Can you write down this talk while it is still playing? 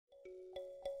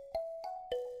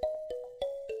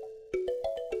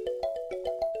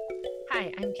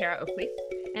Hi, I'm Kara Oakley.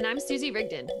 And I'm Susie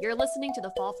Rigdon. You're listening to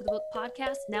the Fall for the Book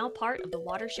podcast, now part of the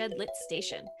Watershed Lit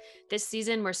Station. This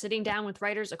season, we're sitting down with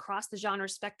writers across the genre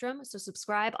spectrum, so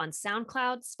subscribe on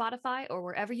SoundCloud, Spotify, or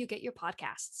wherever you get your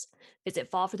podcasts. Visit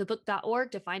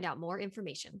fallforthebook.org to find out more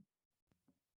information.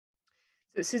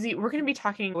 So, Susie, we're going to be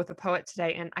talking with a poet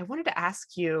today, and I wanted to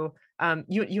ask you,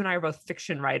 you and I are both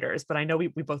fiction writers, but I know we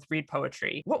both read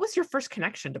poetry. What was your first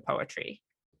connection to poetry?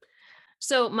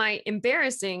 So, my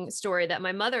embarrassing story that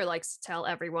my mother likes to tell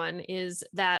everyone is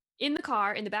that in the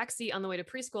car, in the back seat on the way to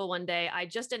preschool one day, I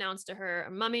just announced to her,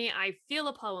 Mommy, I feel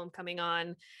a poem coming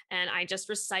on. And I just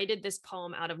recited this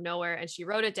poem out of nowhere, and she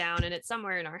wrote it down, and it's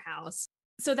somewhere in our house.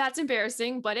 So that's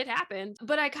embarrassing, but it happened.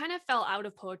 But I kind of fell out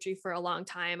of poetry for a long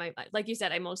time. Like you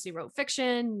said, I mostly wrote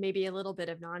fiction, maybe a little bit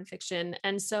of nonfiction.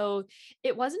 And so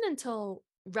it wasn't until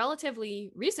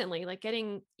relatively recently, like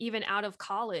getting even out of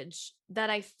college,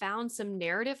 that I found some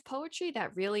narrative poetry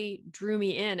that really drew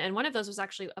me in. And one of those was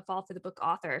actually a Fall for the Book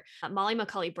author, Molly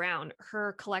McCulley Brown,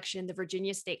 her collection, The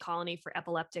Virginia State Colony for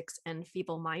Epileptics and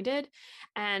Feeble-Minded.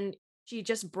 And she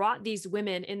just brought these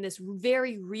women in this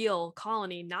very real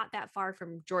colony, not that far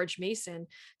from George Mason,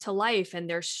 to life and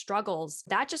their struggles.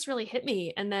 That just really hit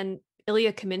me. And then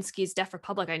Ilya Kaminsky's Deaf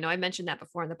Republic. I know I mentioned that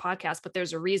before in the podcast, but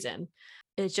there's a reason.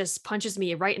 It just punches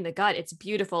me right in the gut. It's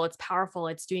beautiful. It's powerful.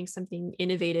 It's doing something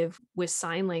innovative with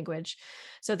sign language.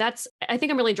 So I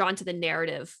think I'm really drawn to the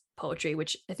narrative poetry,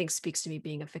 which I think speaks to me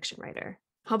being a fiction writer.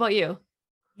 How about you?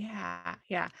 Yeah.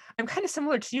 I'm kind of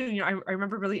similar to you. I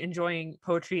remember really enjoying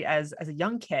poetry as a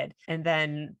young kid, and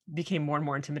then became more and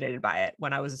more intimidated by it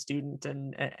when I was a student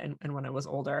and when I was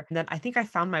older. And then I think I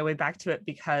found my way back to it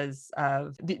because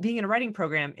of being in a writing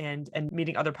program and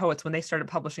meeting other poets when they started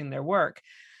publishing their work.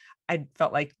 I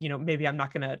felt like, maybe I'm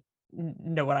not going to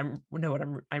know what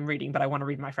I'm reading, but I want to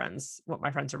read what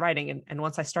my friends are writing. And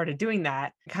once I started doing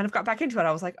that, I kind of got back into it.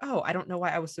 I was like, oh, I don't know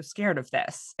why I was so scared of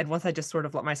this. And once I just sort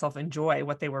of let myself enjoy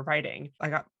what they were writing, I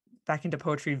got back into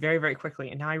poetry very, very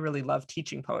quickly. And now I really love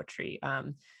teaching poetry.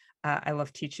 I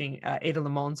love teaching Ada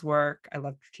Limon's work. I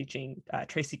love teaching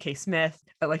Tracy K. Smith.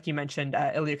 But like you mentioned,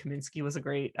 Ilya Kaminsky is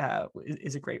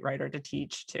a great writer to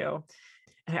teach too.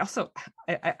 And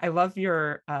I love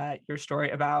your story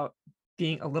about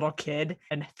being a little kid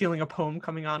and feeling a poem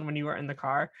coming on when you were in the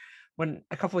car. When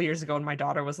a couple of years ago, when my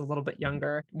daughter was a little bit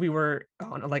younger, we were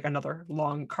on like another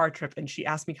long car trip, and she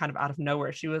asked me kind of out of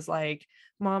nowhere. She was like,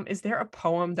 "Mom, is there a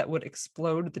poem that would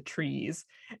explode the trees?"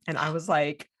 And I was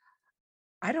like,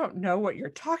 I don't know what you're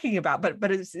talking about,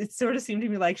 but it sort of seemed to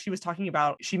me like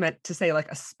she meant to say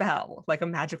like a spell, like a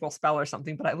magical spell or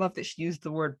something. But I love that she used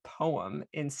the word poem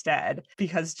instead,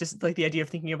 because just like the idea of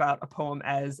thinking about a poem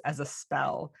as a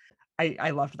spell,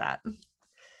 I loved that.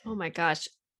 Oh my gosh.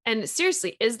 And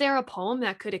seriously, is there a poem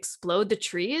that could explode the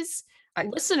trees?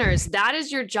 Listeners, that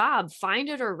is your job. Find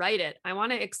it or write it. I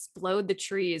want to explode the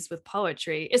trees with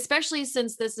poetry, especially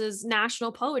since this is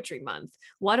National Poetry Month.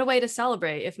 What a way to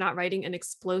celebrate if not writing an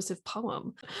explosive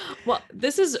poem. Well,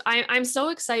 I'm so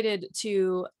excited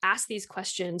to ask these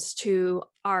questions to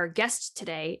our guest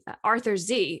today, Arthur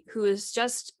Z, who is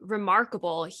just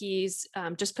remarkable. He's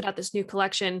just put out this new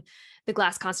collection, The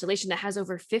Glass Constellation, that has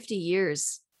over 50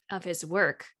 years of his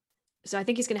work. So I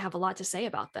think he's going to have a lot to say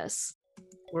about this.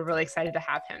 We're really excited to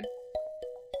have him.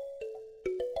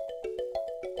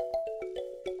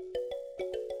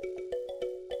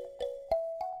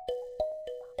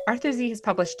 Arthur Z has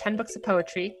published 10 books of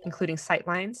poetry, including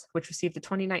Sightlines, which received the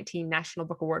 2019 National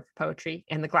Book Award for Poetry,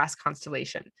 and The Glass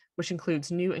Constellation, which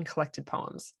includes new and collected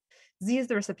poems. Z is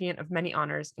the recipient of many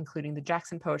honors, including the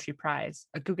Jackson Poetry Prize,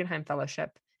 a Guggenheim Fellowship,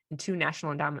 and 2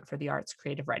 National Endowment for the Arts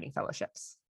Creative Writing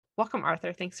Fellowships. Welcome,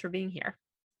 Arthur. Thanks for being here.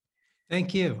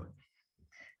 Thank you.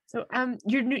 So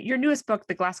your newest book,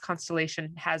 The Glass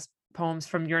Constellation, has poems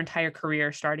from your entire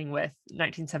career, starting with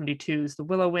 1972's The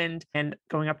Willow Wind and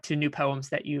going up to new poems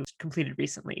that you've completed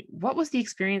recently. What was the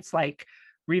experience like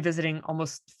revisiting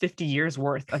almost 50 years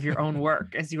worth of your own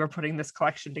work as you were putting this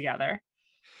collection together?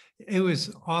 It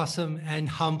was awesome and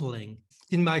humbling.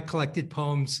 In my collected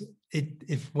poems,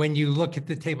 when you look at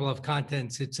the table of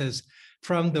contents, it says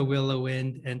From the Willow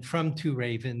Wind and From Two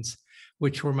Ravens,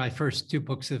 which were my first 2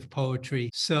 books of poetry.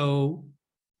 So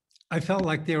I felt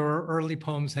like there were early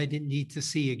poems I didn't need to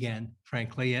see again,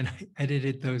 frankly, and I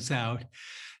edited those out.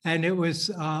 And it was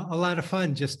a lot of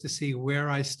fun just to see where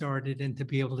I started and to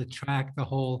be able to track the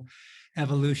whole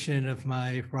evolution of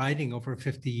my writing over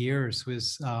 50 years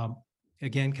was,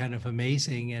 again, kind of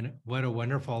amazing. And what a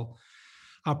wonderful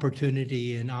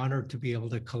opportunity and honor to be able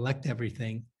to collect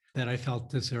everything that I felt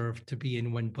deserved to be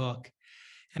in one book.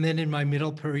 And then in my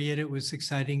middle period, it was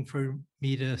exciting for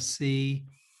me to see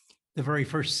the very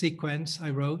first sequence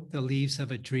I wrote, The Leaves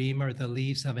of a Dream or The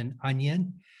Leaves of an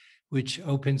Onion, which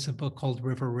opens a book called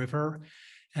River River.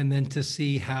 And then to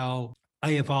see how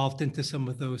I evolved into some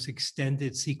of those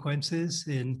extended sequences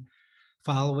in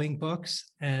following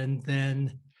books. And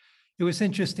then it was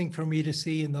interesting for me to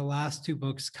see in the last two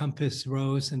books, Compass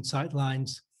Rose and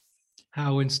Sightlines,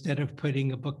 how instead of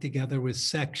putting a book together with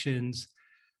sections,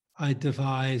 I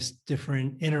devised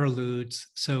different interludes.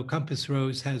 So Compass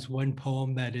Rose has one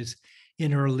poem that is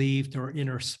interleaved or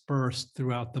interspersed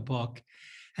throughout the book.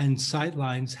 And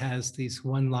Sightlines has these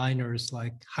one-liners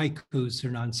like haikus or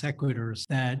non sequiturs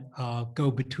that go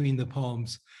between the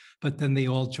poems, but then they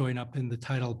all join up in the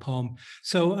title poem.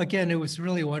 So again, it was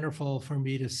really wonderful for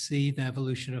me to see the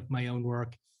evolution of my own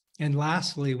work. And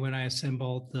lastly, when I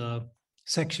assembled the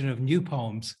section of new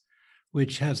poems,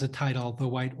 which has a title, The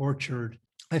White Orchard,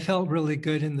 I felt really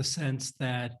good in the sense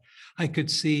that I could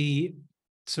see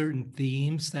certain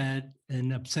themes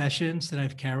and obsessions that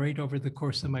I've carried over the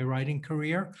course of my writing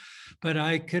career. But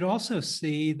I could also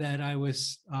see that I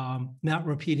was not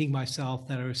repeating myself,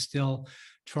 that I was still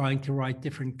trying to write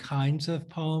different kinds of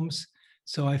poems.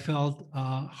 So I felt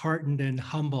heartened and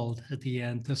humbled at the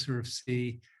end to sort of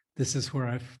see this is where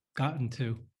I've gotten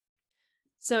to.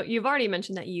 So you've already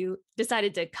mentioned that you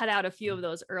decided to cut out a few of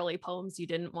those early poems you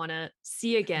didn't want to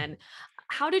see again.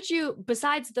 How did you,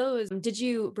 besides those, did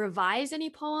you revise any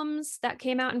poems that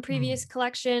came out in previous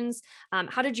collections?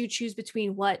 How did you choose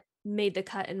between what made the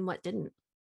cut and what didn't?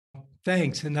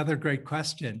 Thanks. Another great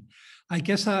question. I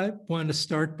guess I want to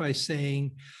start by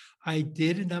saying I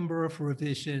did a number of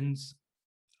revisions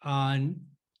on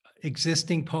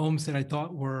existing poems that I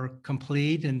thought were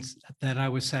complete and that I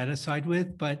was satisfied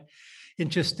with. But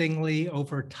interestingly,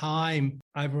 over time,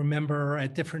 I remember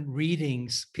at different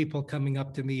readings, people coming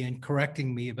up to me and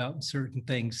correcting me about certain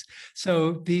things.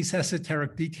 So these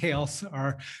esoteric details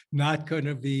are not going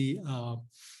to be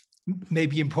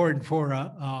maybe important for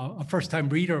a first-time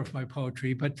reader of my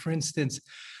poetry. But for instance,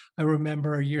 I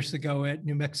remember years ago at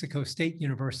New Mexico State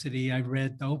University, I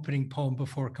read the opening poem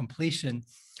before completion.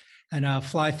 And a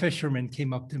fly fisherman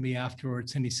came up to me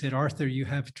afterwards and he said, "Arthur, you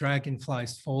have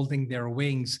dragonflies folding their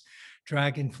wings.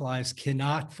 Dragonflies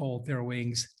cannot fold their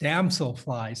wings.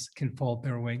 Damselflies can fold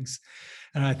their wings."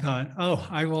 And I thought, oh,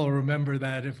 I will remember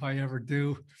that if I ever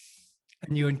do a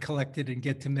new and collected and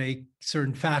get to make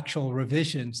certain factual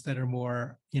revisions that are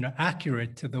more,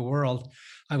 accurate to the world,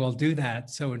 I will do that.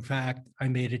 So in fact, I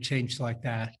made a change like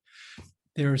that.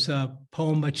 There's a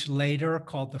poem much later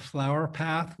called The Flower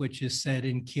Path, which is set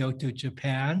in Kyoto,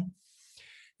 Japan.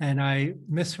 And I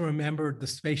misremembered the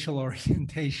spatial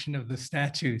orientation of the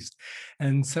statues.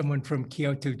 And someone from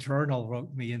Kyoto Journal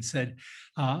wrote me and said,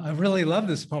 "I really love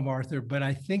this poem, Arthur, but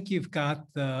I think you've got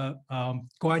the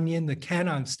Guanyin, the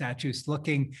Kannon statues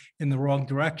looking in the wrong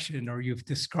direction, or you've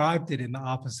described it in the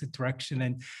opposite direction.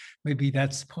 And maybe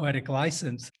that's poetic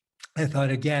license." I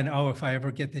thought again, oh, if I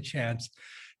ever get the chance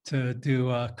to do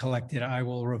a collected, I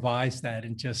will revise that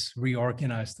and just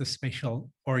reorganize the spatial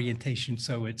orientation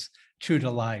so it's true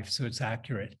to life, so it's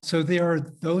accurate. So there are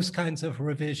those kinds of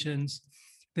revisions.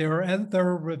 There are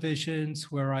other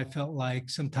revisions where I felt like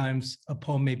sometimes a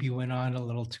poem maybe went on a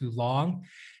little too long,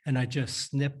 and I just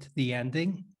snipped the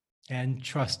ending and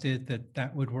trusted that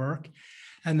that would work.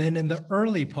 And then in the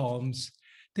early poems,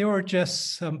 there were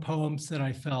just some poems that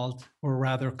I felt were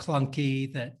rather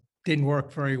clunky, that didn't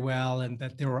work very well, and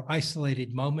that there were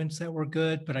isolated moments that were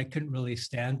good, but I couldn't really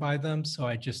stand by them. So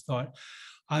I just thought,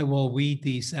 I will weed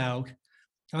these out.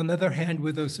 On the other hand,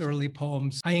 with those early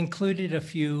poems, I included a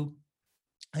few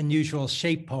unusual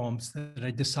shape poems that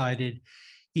I decided,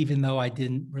 even though I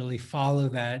didn't really follow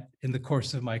that in the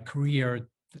course of my career,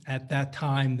 at that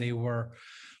time, they were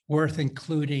worth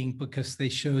including because they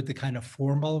showed the kind of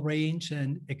formal range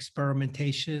and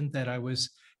experimentation that I was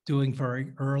doing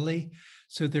very early.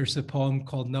 So there's a poem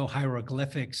called No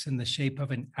Hieroglyphics in the Shape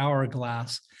of an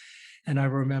Hourglass. And I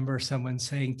remember someone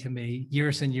saying to me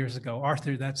years and years ago,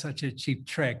 "Arthur, that's such a cheap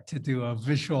trick to do a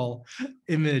visual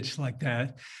image like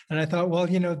that." And I thought, well,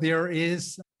 there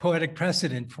is poetic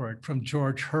precedent for it, from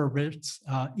George Herbert's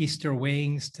Easter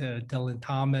Wings to Dylan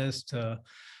Thomas to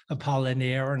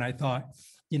Apollinaire. And I thought,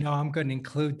 I'm going to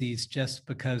include these just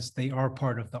because they are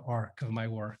part of the arc of my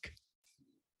work.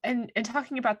 And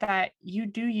talking about that, you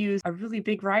do use a really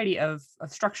big variety of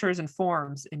structures and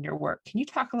forms in your work. Can you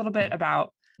talk a little bit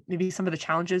about maybe some of the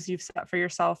challenges you've set for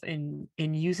yourself in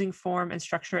using form and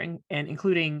structure and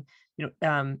including,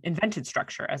 invented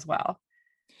structure as well?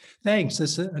 Thanks.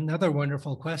 That's another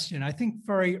wonderful question. I think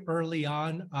very early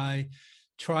on, I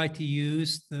tried to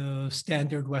use the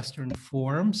standard Western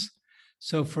forms.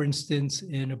 So for instance,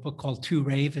 in a book called Two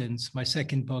Ravens, my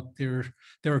second book, there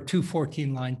are two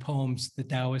 14-line poems, The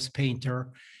Taoist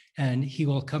Painter and He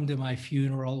Will Come to My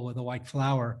Funeral with a White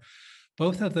Flower.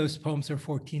 Both of those poems are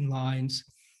 14 lines.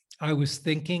 I was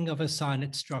thinking of a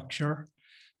sonnet structure,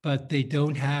 but they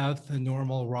don't have the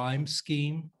normal rhyme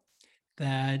scheme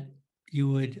that you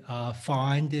would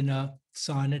find in a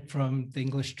sonnet from the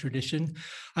English tradition.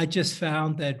 I just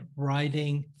found that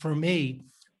writing, for me,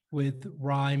 with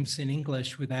rhymes in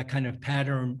English with that kind of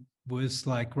pattern was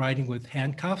like writing with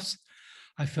handcuffs.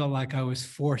 I felt like I was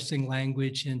forcing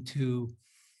language into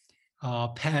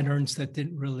patterns that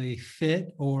didn't really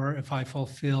fit, or if I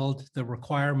fulfilled the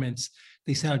requirements,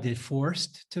 they sounded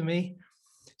forced to me.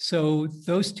 So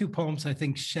those two poems, I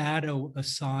think, shadow a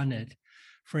sonnet.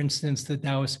 For instance, the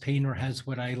Taoist Painter has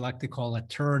what I like to call a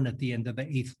turn at the end of the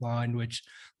 8th line, which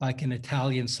like an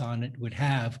Italian sonnet would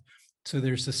have. So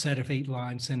there's a set of 8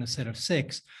 lines and a set of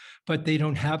 6, but they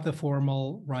don't have the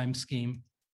formal rhyme scheme.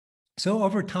 So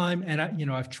over time, and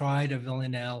I've tried a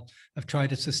Villanelle, I've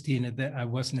tried a Sestina, that I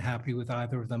wasn't happy with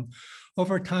either of them.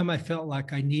 Over time, I felt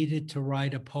like I needed to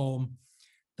write a poem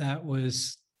that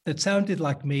sounded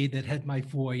like me, that had my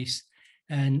voice,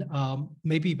 and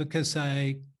maybe because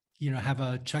I have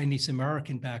a Chinese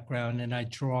American background and I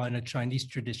draw in a Chinese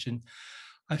tradition,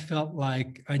 I felt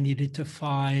like I needed to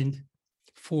find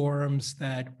forms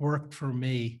that worked for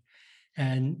me.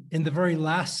 And in the very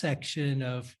last section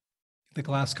of the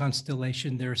Glass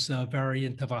Constellation, there's a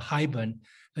variant of a haibun,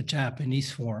 a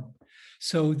Japanese form.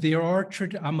 So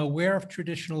I'm aware of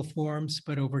traditional forms,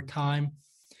 but over time,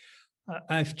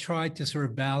 I've tried to sort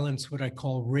of balance what I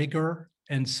call rigor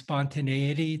and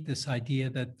spontaneity, this idea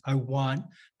that I want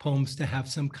poems to have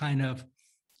some kind of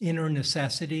inner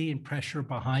necessity and pressure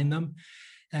behind them.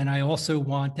 And I also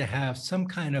want to have some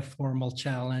kind of formal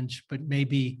challenge, but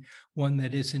maybe one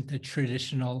that isn't a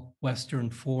traditional Western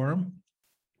form.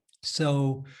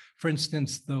 So, for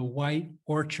instance, The White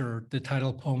Orchard, the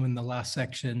title poem in the last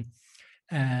section,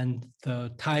 and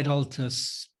the title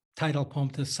poem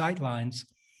to Sightlines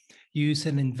use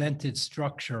an invented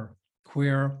structure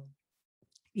where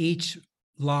each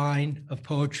line of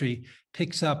poetry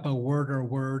picks up a word or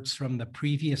words from the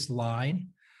previous line.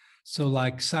 So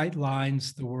like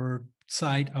Sightlines, the word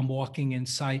sight, I'm walking in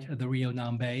sight of the Rio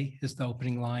Nambe is the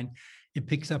opening line. It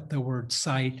picks up the word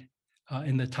sight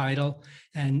in the title,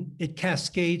 and it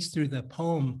cascades through the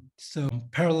poem. So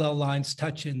parallel lines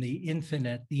touch in the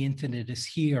infinite is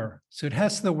here. So it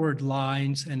has the word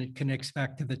lines and it connects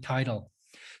back to the title.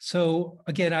 So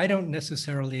again, I don't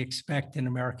necessarily expect an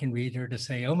American reader to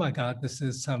say, oh my God, this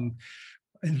is some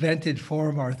invented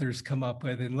form Arthur's come up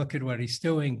with and look at what he's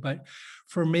doing. But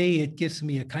for me, it gives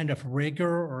me a kind of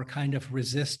rigor or a kind of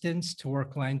resistance to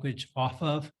work language off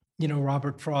of.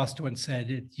 Robert Frost once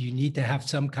said, you need to have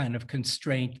some kind of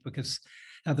constraint because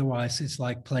otherwise it's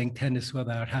like playing tennis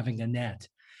without having a net.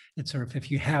 It's sort of, if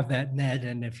you have that net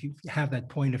and if you have that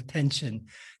point of tension,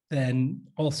 then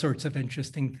all sorts of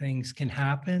interesting things can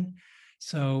happen.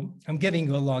 So I'm giving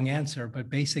you a long answer, but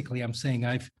basically I'm saying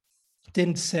I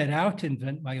didn't set out to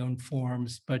invent my own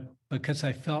forms, but because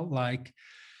I felt like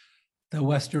the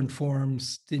Western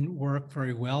forms didn't work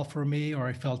very well for me, or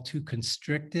I felt too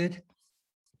constricted,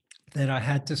 that I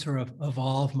had to sort of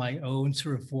evolve my own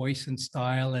sort of voice and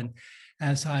style. And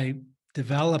as I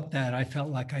developed that, I felt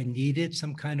like I needed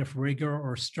some kind of rigor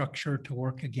or structure to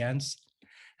work against.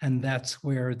 And that's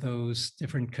where those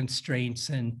different constraints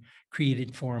and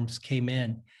created forms came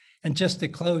in. And just to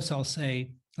close, I'll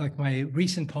say, like my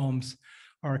recent poems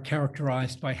are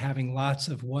characterized by having lots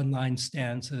of one-line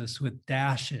stanzas with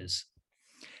dashes.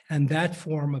 And that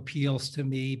form appeals to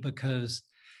me because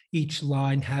each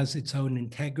line has its own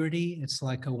integrity. It's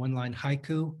like a one-line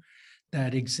haiku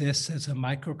that exists as a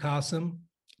microcosm.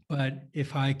 But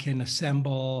if I can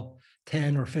assemble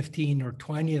 10 or 15 or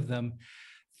 20 of them,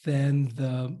 then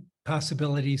the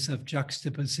possibilities of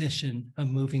juxtaposition, of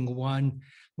moving one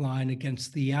line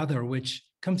against the other, which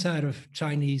comes out of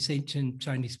ancient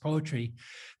Chinese poetry,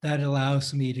 that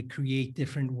allows me to create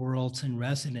different worlds and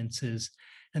resonances.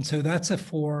 And so that's a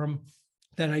form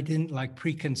that I didn't like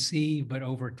preconceive, but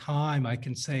over time I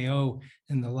can say, oh,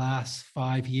 in the last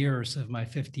 5 years of my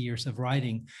 50 years of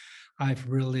writing, I've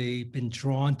really been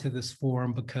drawn to this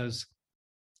form because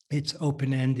it's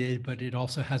open-ended, but it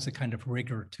also has a kind of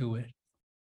rigor to it.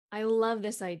 I love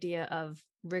this idea of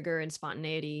rigor and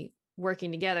spontaneity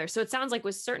working together. So it sounds like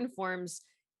with certain forms,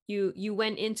 you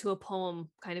went into a poem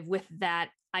kind of with that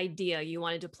idea. You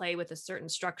wanted to play with a certain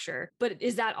structure. But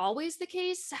is that always the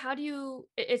case?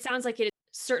 It sounds like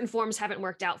certain forms haven't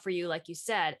worked out for you, like you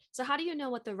said. So how do you know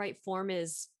what the right form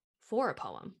is for a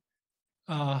poem?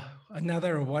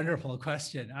 Another wonderful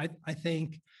question. I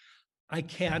think I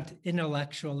can't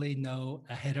intellectually know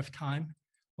ahead of time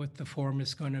what the form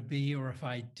is going to be, or if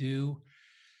I do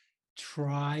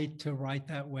try to write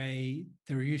that way,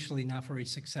 they're usually not very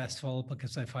successful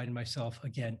because I find myself,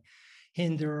 again,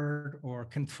 hindered or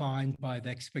confined by the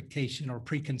expectation or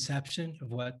preconception of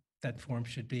what that form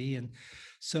should be. And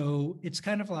so it's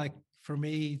kind of like, for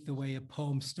me, the way a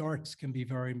poem starts can be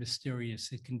very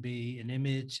mysterious. It can be an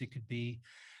image, it could be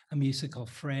a musical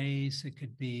phrase, it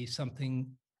could be something,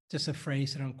 just a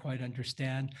phrase I don't quite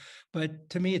understand. But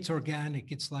to me, it's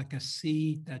organic. It's like a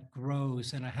seed that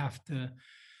grows, and I have to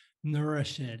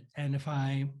nourish it. And if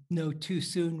I know too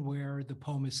soon where the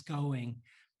poem is going,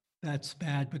 that's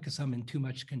bad because I'm in too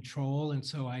much control. And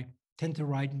so I tend to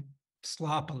write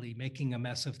sloppily, making a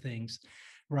mess of things,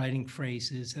 writing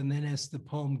phrases. And then as the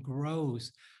poem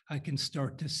grows, I can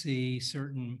start to see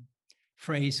certain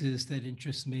phrases that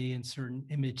interest me and certain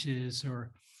images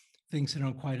or things I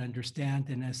don't quite understand.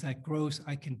 And as that grows,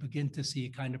 I can begin to see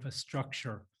kind of a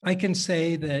structure. I can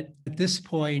say that at this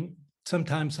point,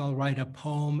 sometimes I'll write a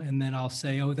poem and then I'll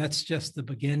say, oh, that's just the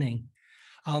beginning.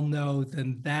 I'll know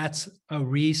then that's a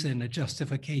reason, a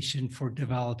justification for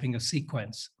developing a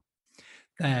sequence,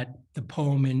 that the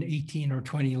poem in 18 or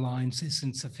 20 lines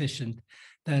isn't sufficient,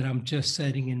 that I'm just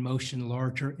setting in motion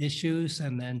larger issues,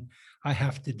 and then I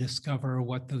have to discover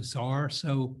what those are.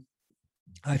 So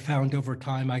I found over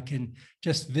time I can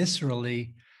just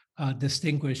viscerally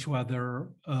distinguish whether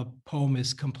a poem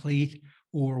is complete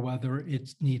or whether it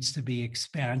needs to be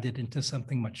expanded into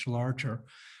something much larger.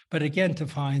 But again, to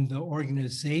find the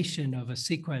organization of a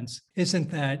sequence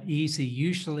isn't that easy.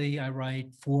 Usually I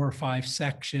write 4 or 5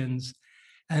 sections,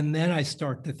 and then I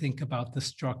start to think about the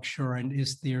structure, and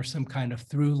is there some kind of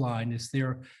through line? Is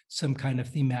there some kind of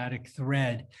thematic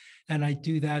thread? And I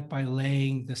do that by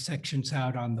laying the sections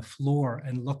out on the floor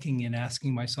and looking and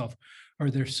asking myself, are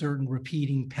there certain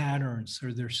repeating patterns?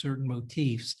 Are there certain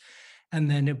motifs? And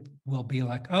then it will be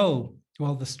like, oh,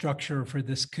 well, the structure for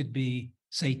this could be,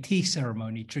 say, tea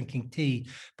ceremony, drinking tea,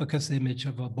 because the image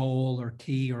of a bowl or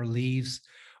tea or leaves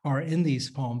are in these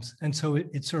poems. And so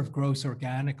it sort of grows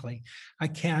organically. I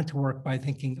can't work by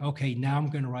thinking, okay, now I'm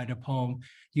going to write a poem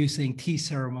using tea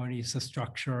ceremony as a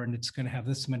structure, and it's going to have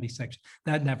this many sections.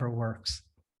 That never works.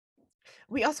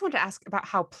 We also want to ask about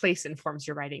how place informs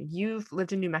your writing. You've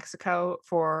lived in New Mexico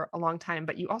for a long time,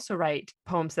 but you also write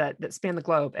poems that span the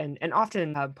globe, and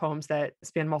often poems that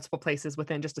span multiple places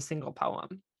within just a single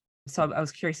poem. So I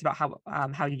was curious about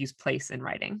how you use place in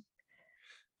writing.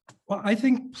 Well, I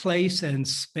think place and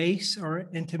space are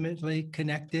intimately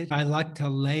connected. I like to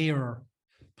layer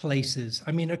places.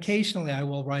 I mean, occasionally I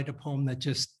will write a poem that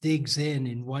just digs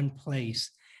in one place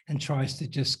and tries to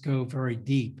just go very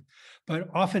deep. But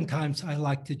oftentimes I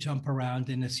like to jump around,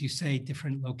 and as you say,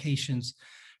 different locations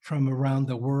from around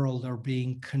the world are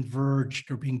being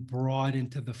converged or being brought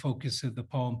into the focus of the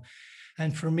poem.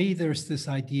 And for me, there's this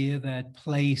idea that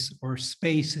place or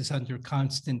space is under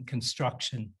constant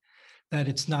construction, that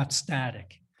it's not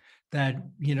static, that,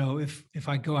 you know, if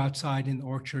I go outside in the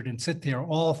orchard and sit there,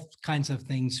 all kinds of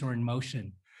things are in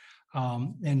motion.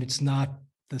 And it's not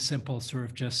the simple sort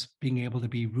of just being able to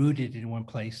be rooted in one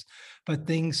place, but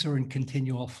things are in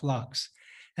continual flux.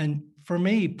 And for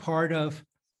me, part of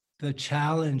the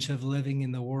challenge of living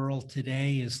in the world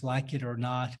today is, like it or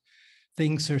not,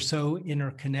 things are so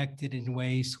interconnected in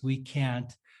ways we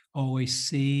can't always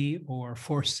see or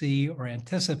foresee or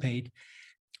anticipate.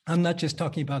 I'm not just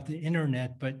talking about the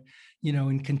internet, but, you know,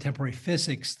 in contemporary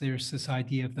physics, there's this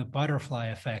idea of the butterfly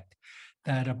effect,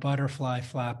 that a butterfly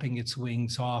flapping its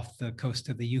wings off the coast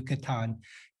of the Yucatan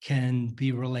can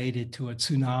be related to a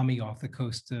tsunami off the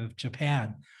coast of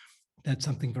Japan. That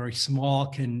something very small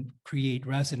can create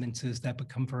resonances that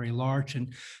become very large.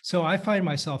 And so I find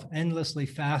myself endlessly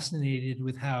fascinated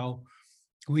with how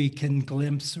we can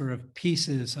glimpse sort of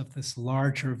pieces of this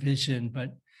larger vision,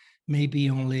 but maybe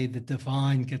only the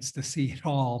divine gets to see it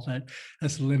all, that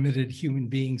as limited human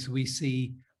beings, we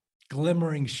see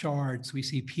glimmering shards, we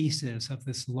see pieces of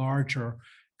this larger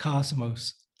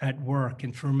cosmos at work.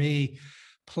 And for me,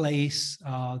 place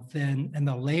and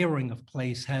the layering of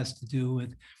place has to do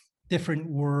with different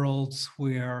worlds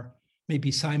where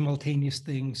maybe simultaneous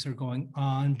things are going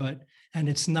on, and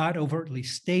it's not overtly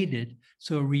stated.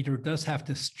 So a reader does have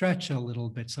to stretch a little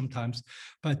bit sometimes,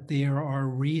 but there are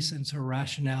reasons or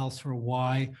rationales for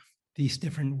why these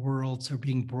different worlds are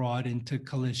being brought into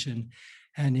collision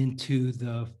and into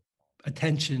the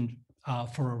attention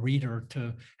for a reader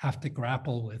to have to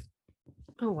grapple with.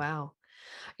 Oh, wow.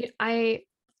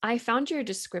 I found your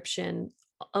description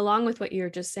along with what you're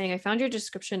just saying, I found your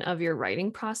description of your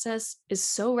writing process is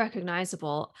so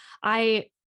recognizable. I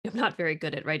am not very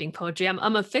good at writing poetry.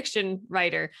 I'm a fiction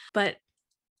writer, but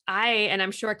and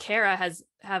I'm sure Kara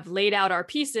have laid out our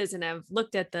pieces and have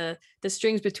looked at the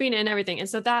strings between it and everything. And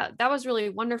so that was really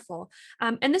wonderful.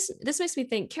 And this makes me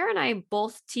think, Kara and I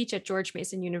both teach at George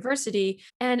Mason University,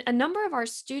 and a number of our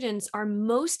students are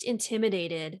most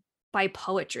intimidated by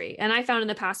poetry. And I found in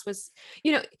the past was,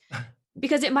 you know,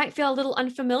 because it might feel a little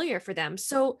unfamiliar for them.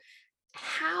 So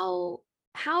how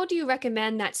how do you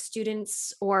recommend that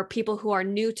students or people who are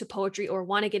new to poetry or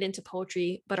want to get into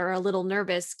poetry but are a little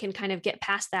nervous can kind of get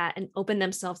past that and open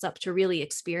themselves up to really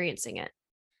experiencing it?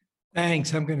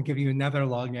 Thanks. I'm going to give you another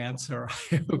long answer.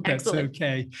 I hope that's Excellent.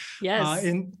 okay. Yes.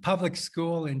 In public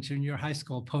school and junior high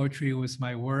school, poetry was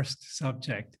my worst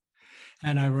subject.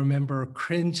 And I remember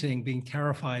cringing, being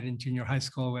terrified in junior high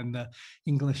school when the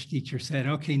English teacher said,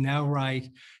 okay, now write,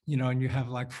 and you have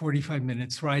like 45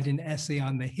 minutes, write an essay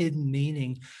on the hidden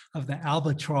meaning of the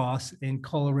albatross in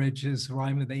Coleridge's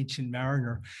Rime of the Ancient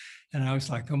Mariner. And I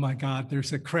was like, oh my God,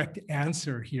 there's a correct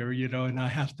answer here, and I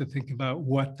have to think about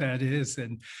what that is.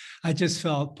 And I just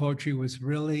felt poetry was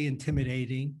really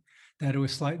intimidating, that it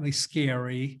was slightly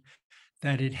scary,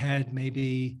 that it had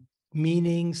maybe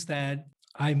meanings that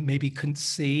I maybe couldn't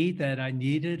see that I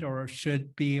needed or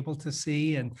should be able to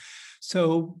see. And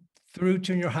so through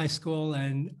junior high school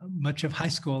and much of high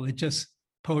school,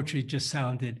 poetry just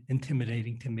sounded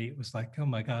intimidating to me. It was like, oh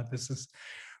my God, this is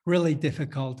really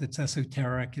difficult. It's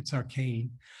esoteric, it's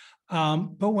arcane.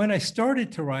 But when I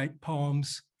started to write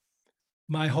poems,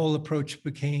 my whole approach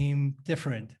became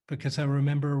different because I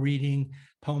remember reading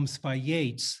poems by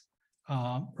Yeats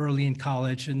early in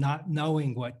college and not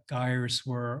knowing what gyres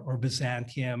were or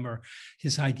Byzantium or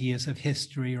his ideas of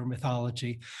history or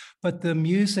mythology. But the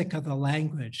music of the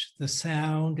language, the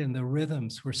sound and the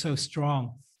rhythms were so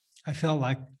strong. I felt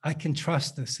like I can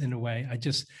trust this in a way.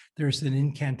 There's an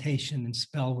incantation and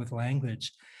spell with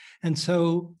language. And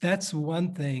so that's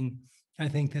one thing I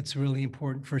think that's really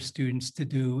important for students to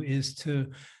do, is to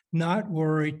not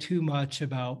worry too much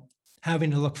about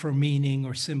having to look for meaning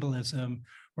or symbolism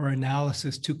or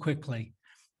analysis too quickly.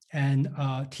 And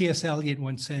T.S. Eliot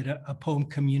once said, a poem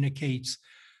communicates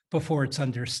before it's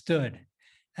understood.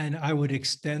 And I would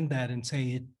extend that and say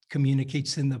it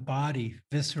communicates in the body,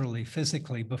 viscerally,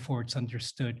 physically, before it's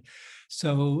understood.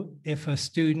 So if a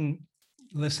student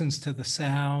listens to the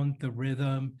sound, the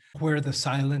rhythm, where the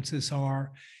silences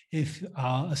are, if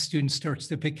a student starts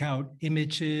to pick out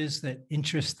images that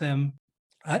interest them.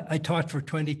 I taught for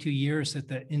 22 years at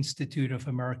the Institute of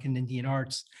American Indian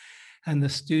Arts, and the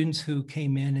students who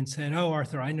came in and said, oh,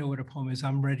 Arthur, I know what a poem is,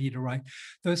 I'm ready to write.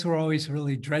 Those were always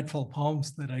really dreadful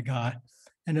poems that I got.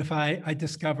 And I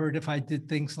discovered if I did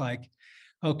things like,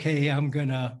 okay, I'm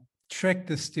gonna trick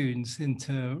the students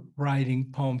into writing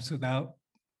poems without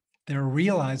their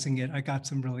realizing it, I got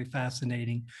some really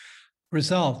fascinating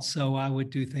results. So I would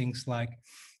do things like,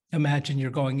 imagine you're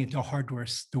going into a hardware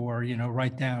store,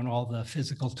 write down all the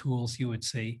physical tools you would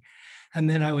see. And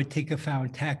then I would take a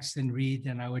found text and read,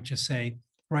 and I would just say,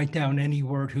 write down any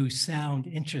word whose sound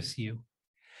interests you.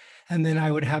 And then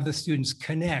I would have the students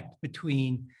connect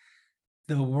between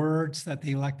the words that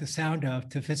they like the sound of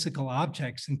to physical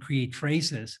objects and create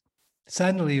phrases.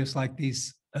 Suddenly it was like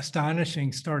these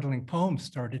astonishing, startling poems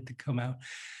started to come out.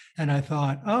 And I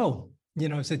thought, oh,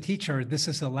 as a teacher, this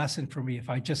is a lesson for me. If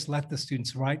I just let the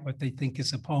students write what they think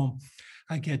is a poem,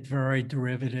 I get very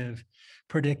derivative,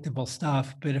 predictable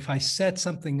stuff. But if I set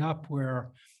something up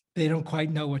where they don't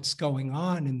quite know what's going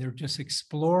on and they're just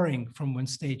exploring from one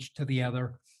stage to the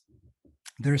other,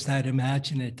 there's that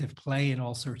imaginative play and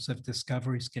all sorts of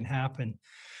discoveries can happen.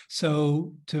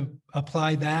 So to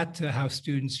apply that to how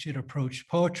students should approach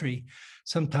poetry,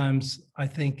 sometimes I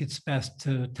think it's best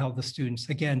to tell the students,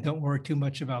 again, don't worry too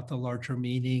much about the larger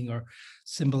meaning or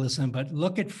symbolism, but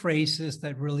look at phrases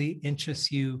that really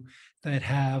interest you, that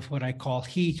have what I call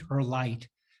heat or light,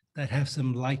 that have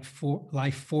some life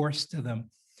force to them.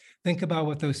 Think about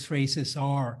what those phrases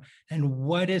are and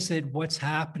what's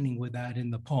happening with that in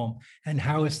the poem, and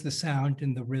how is the sound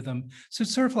and the rhythm. So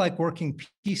it's sort of like working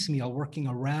piecemeal, working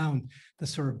around the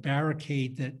sort of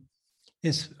barricade that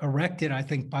is erected, I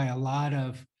think, by a lot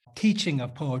of teaching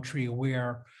of poetry,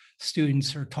 where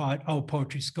students are taught, oh,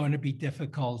 poetry is going to be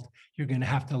difficult. You're going to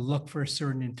have to look for a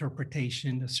certain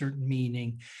interpretation, a certain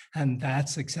meaning, and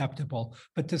that's acceptable.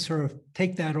 But to sort of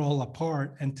take that all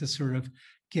apart and to sort of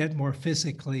get more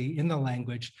physically in the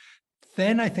language,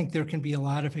 then I think there can be a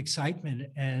lot of excitement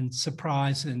and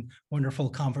surprise and wonderful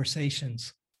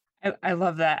conversations. I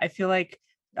love that. I feel like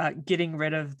getting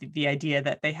rid of the idea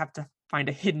that they have to find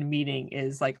a hidden meaning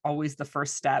is like always the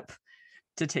first step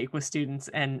to take with students,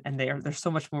 and they're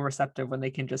so much more receptive when they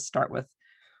can just start with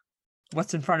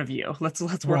what's in front of you. Let's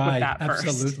work with Right, that first.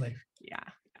 absolutely. Yeah.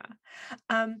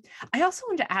 Yeah. I also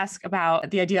wanted to ask about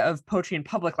the idea of poetry in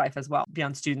public life as well,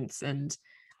 beyond students and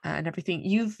everything.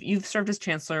 You've served as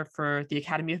chancellor for the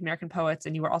Academy of American Poets,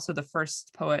 and you were also the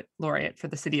first poet laureate for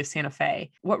the city of Santa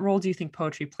Fe. What role do you think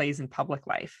poetry plays in public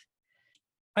life?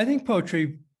 I think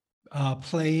poetry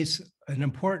plays an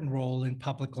important role in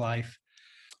public life.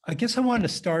 I guess I want to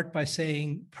start by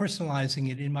saying,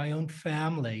 personalizing it in my own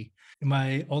family.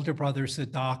 My older brother's a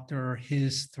doctor.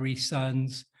 His three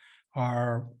sons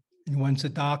are, one's a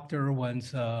doctor,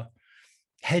 one's a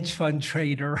hedge fund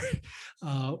trader,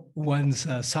 one's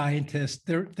a scientist.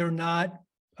 They're not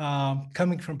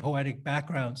coming from poetic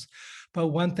backgrounds. But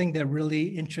one thing that really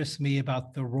interests me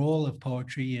about the role of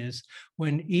poetry is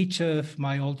when each of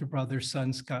my older brother's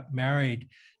sons got married,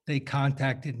 they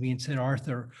contacted me and said,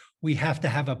 Arthur, we have to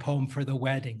have a poem for the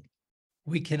wedding.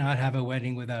 We cannot have a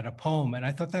wedding without a poem. And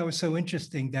I thought that was so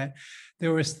interesting that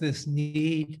there was this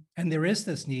need, and there is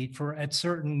this need for at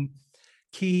certain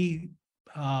key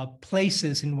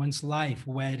places in one's life,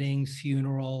 weddings,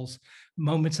 funerals,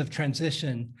 moments of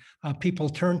transition, people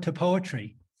turn to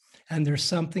poetry. And there's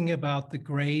something about the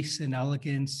grace and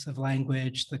elegance of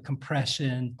language, the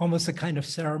compression, almost a kind of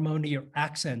ceremony or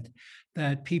accent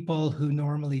that people who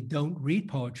normally don't read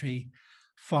poetry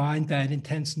find that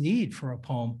intense need for a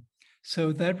poem.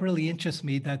 So that really interests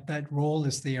me that that role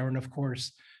is there. And of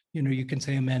course, you can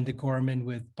say Amanda Gorman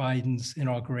with Biden's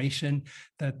inauguration,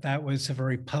 that was a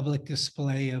very public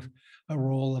display of a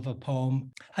role of a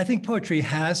poem. I think poetry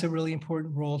has a really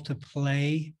important role to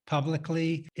play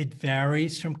publicly. It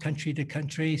varies from country to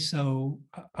country. So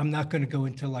I'm not going to go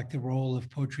into like the role of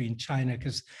poetry in China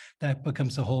because that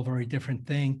becomes a whole very different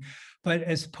thing. But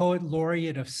as poet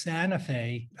laureate of Santa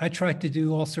Fe, I tried to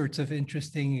do all sorts of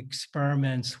interesting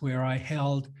experiments where I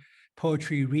held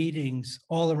poetry readings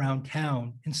all around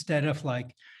town instead of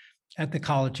like at the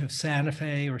College of Santa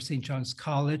Fe or St. John's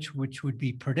College, which would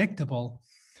be predictable.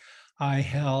 I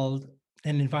held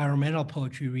an environmental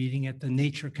poetry reading at the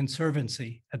Nature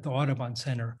Conservancy at the Audubon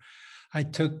Center. I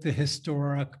took the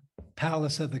historic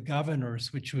Palace of the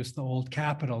Governors, which was the old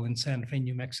Capitol in Santa Fe,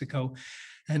 New Mexico,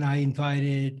 and I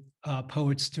invited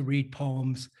poets to read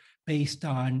poems based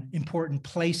on important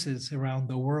places around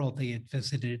the world they had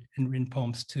visited and written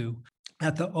poems to.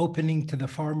 At the opening to the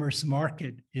farmers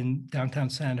market in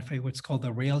downtown Santa Fe, what's called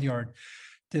the Rail Yard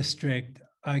District,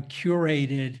 I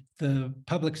curated the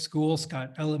public schools,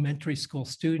 got elementary school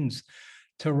students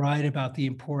to write about the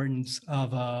importance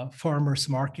of a farmer's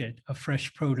market of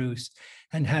fresh produce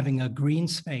and having a green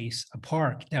space, a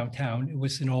park downtown. It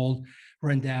was an old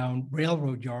rundown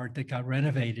railroad yard that got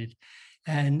renovated.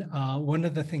 And one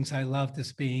of the things I loved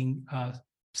as being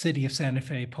City of Santa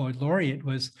Fe Poet Laureate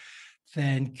was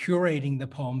then curating the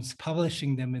poems,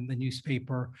 publishing them in the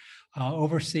newspaper,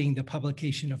 overseeing the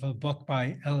publication of a book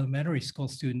by elementary school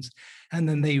students. And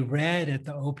then they read at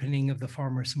the opening of the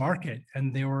farmers market.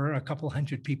 And there were a couple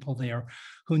hundred people there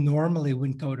who normally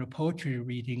wouldn't go to poetry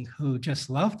reading, who just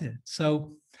loved it.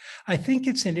 So I think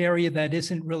it's an area that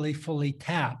isn't really fully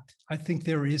tapped. I think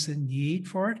there is a need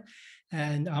for it.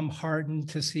 And I'm heartened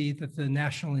to see that the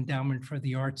National Endowment for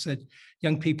the Arts, that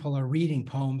young people are reading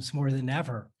poems more than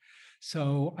ever.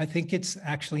 So I think it's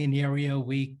actually an area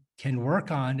we can work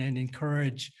on and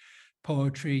encourage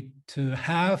poetry to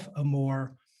have a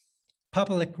more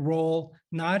public role,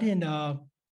 not in a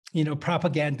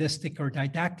propagandistic or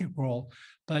didactic role,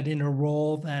 but in a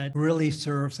role that really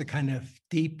serves a kind of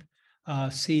deep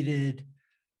seated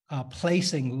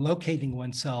placing, locating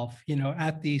oneself,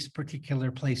 at these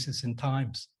particular places and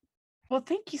times. Well,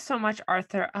 thank you so much,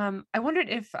 Arthur. I wondered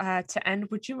if, to end,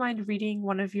 would you mind reading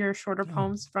one of your shorter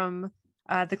poems from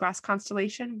the Glass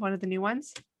Constellation, one of the new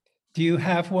ones? Do you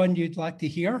have one you'd like to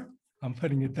hear? I'm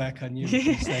putting it back on you for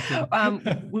a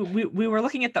second. we were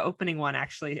looking at the opening one,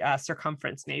 actually,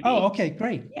 Circumference, maybe. Oh, okay,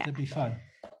 great. Yeah. That'd be fun.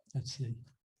 Let's see.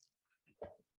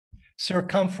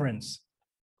 Circumference.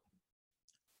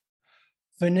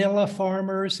 Vanilla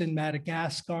farmers in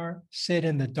Madagascar sit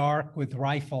in the dark with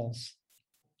rifles.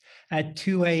 At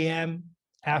 2 a.m.,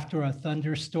 after a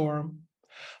thunderstorm,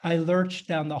 I lurch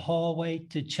down the hallway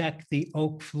to check the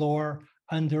oak floor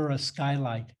under a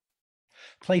skylight,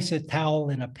 place a towel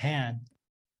in a pan.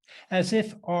 As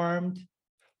if armed,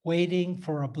 waiting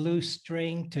for a blue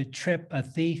string to trip a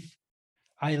thief,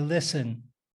 I listen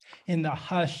in the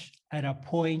hush at a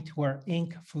point where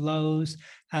ink flows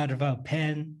out of a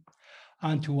pen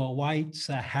onto a white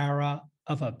Sahara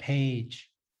of a page.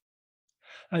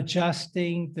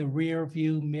 adjusting the rear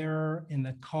view mirror in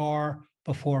the car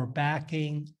before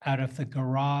backing out of the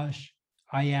garage,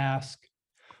 I ask,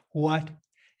 what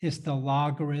is the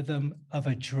logarithm of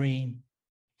a dream?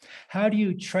 How do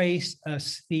you trace a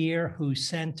sphere whose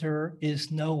center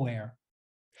is nowhere?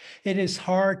 It is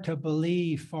hard to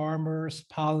believe farmers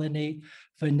pollinate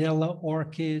vanilla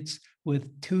orchids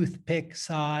with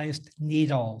toothpick-sized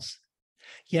needles,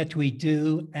 yet we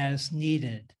do as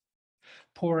needed.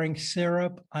 Pouring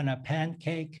syrup on a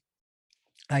pancake,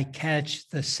 I catch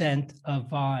the scent of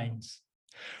vines,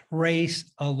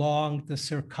 race along the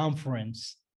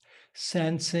circumference,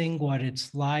 sensing what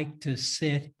it's like to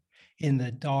sit in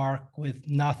the dark with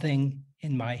nothing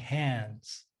in my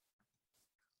hands.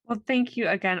 Well, thank you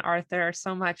again, Arthur,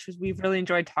 so much. We've really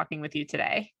enjoyed talking with you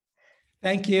today.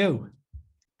 Thank you.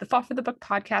 The Fall for the Book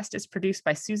podcast is produced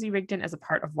by Susie Rigdon as a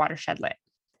part of Watershed Lit.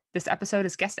 This episode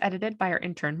is guest edited by our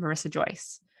intern, Marissa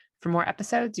Joyce. For more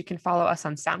episodes, you can follow us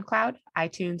on SoundCloud,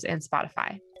 iTunes, and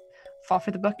Spotify. Fall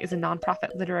for the Book is a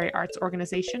nonprofit literary arts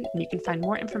organization, and you can find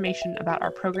more information about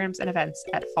our programs and events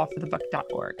at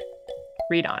fallforthebook.org.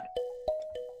 Read on.